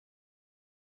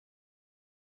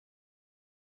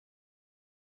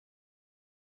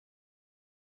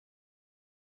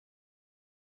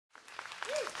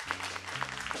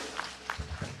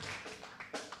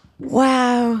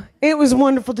Wow, it was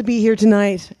wonderful to be here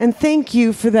tonight. And thank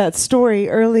you for that story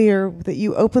earlier that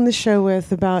you opened the show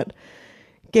with about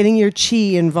getting your chi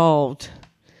involved.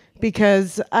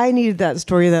 Because I needed that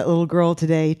story of that little girl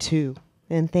today, too.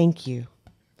 And thank you.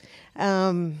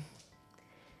 Are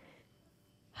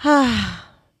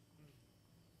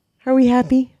we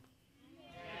happy?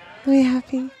 Are we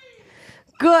happy?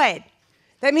 Good.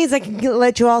 That means I can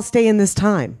let you all stay in this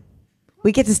time.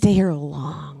 We get to stay here a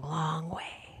long, long way.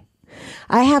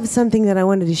 I have something that I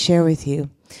wanted to share with you.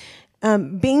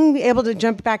 Being able to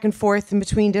jump back and forth in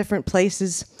between different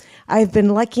places, I've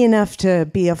been lucky enough to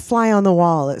be a fly on the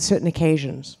wall at certain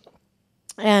occasions.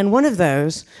 And one of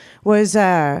those was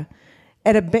at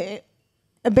a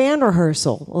band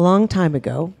rehearsal a long time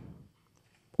ago,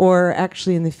 or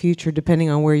actually in the future, depending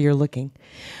on where you're looking.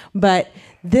 But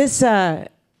this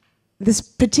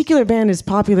particular band is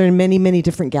popular in many, many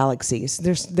different galaxies.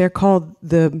 They're called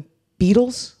the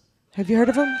Beatles. Have you heard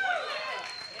of them?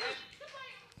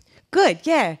 Good,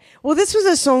 yeah. Well, this was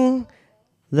a song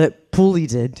that Paulie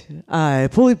did.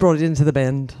 Paulie brought it into the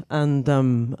band, and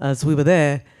as we were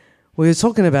there, we were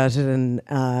talking about it, and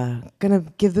gonna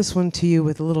give this one to you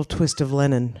with a little twist of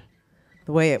Lennon,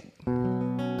 the way it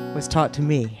was taught to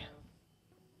me.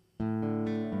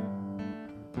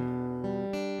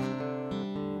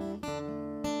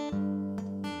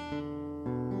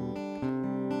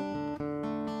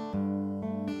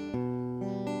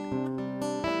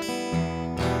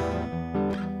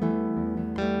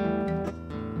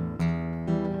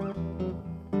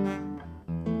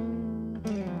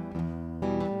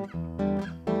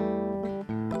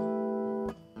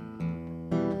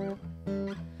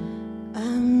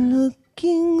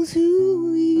 Looking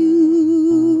through you,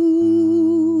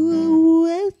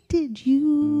 where did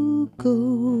you go?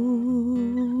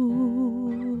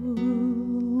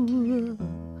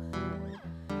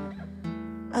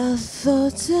 I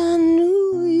thought I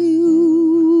knew you,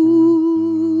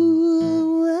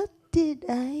 what did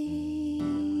I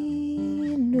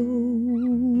know?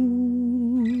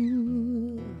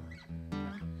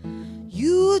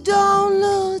 You don't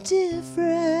look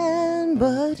different,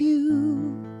 but you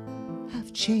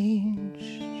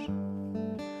changed.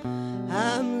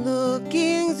 I'm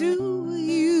looking through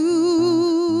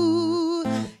you.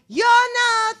 You're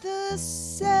not the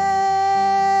same.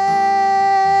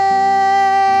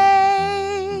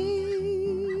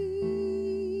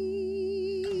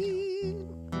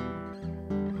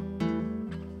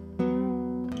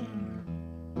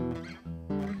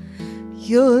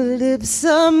 Your lips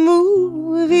are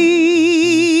moving.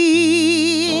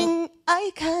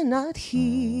 I cannot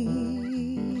hear.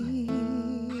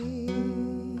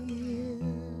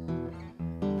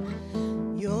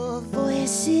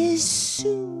 Voice is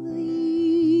soothing,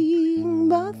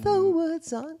 but the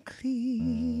words aren't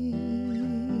clear.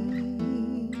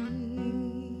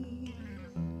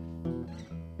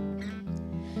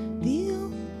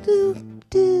 Feel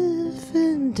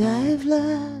different, I've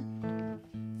learned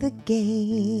the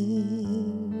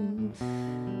game.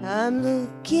 I'm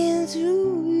looking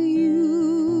through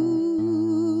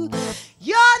you.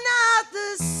 You're not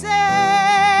the same.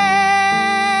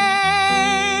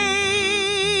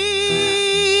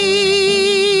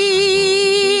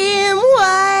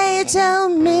 Tell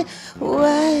me,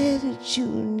 why did you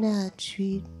not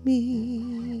treat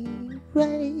me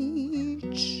right?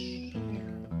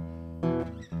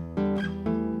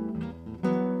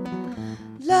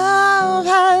 Love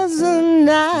has a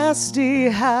nasty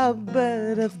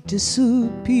habit of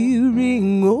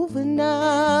disappearing overnight.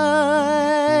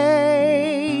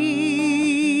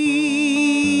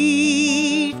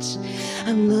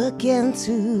 I'm looking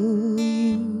through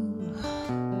you.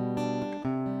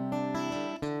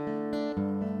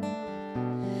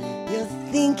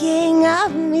 Thinking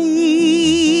of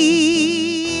me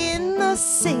in the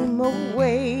same old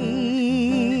way.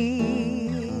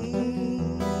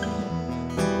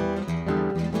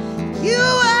 You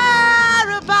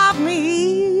are above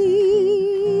me,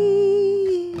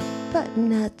 but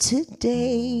not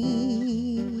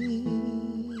today.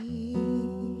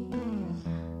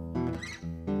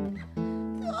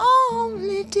 The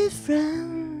only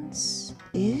difference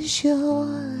is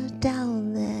you're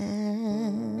down there.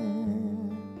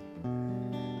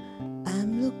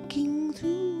 Looking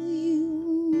through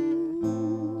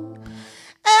you,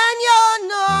 and you're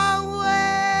nowhere.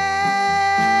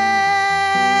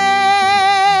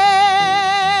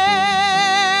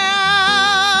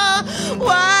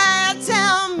 Why,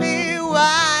 tell me,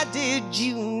 why did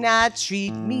you not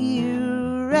treat me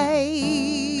right?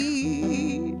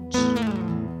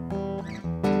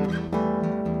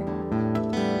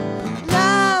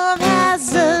 Love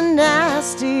has a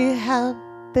nasty habit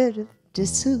habit of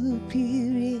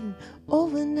disappearing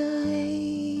overnight.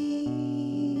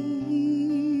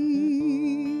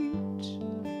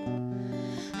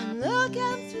 I'm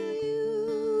looking through you.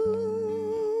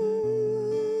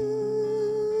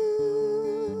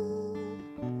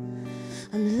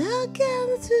 I'm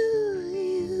looking through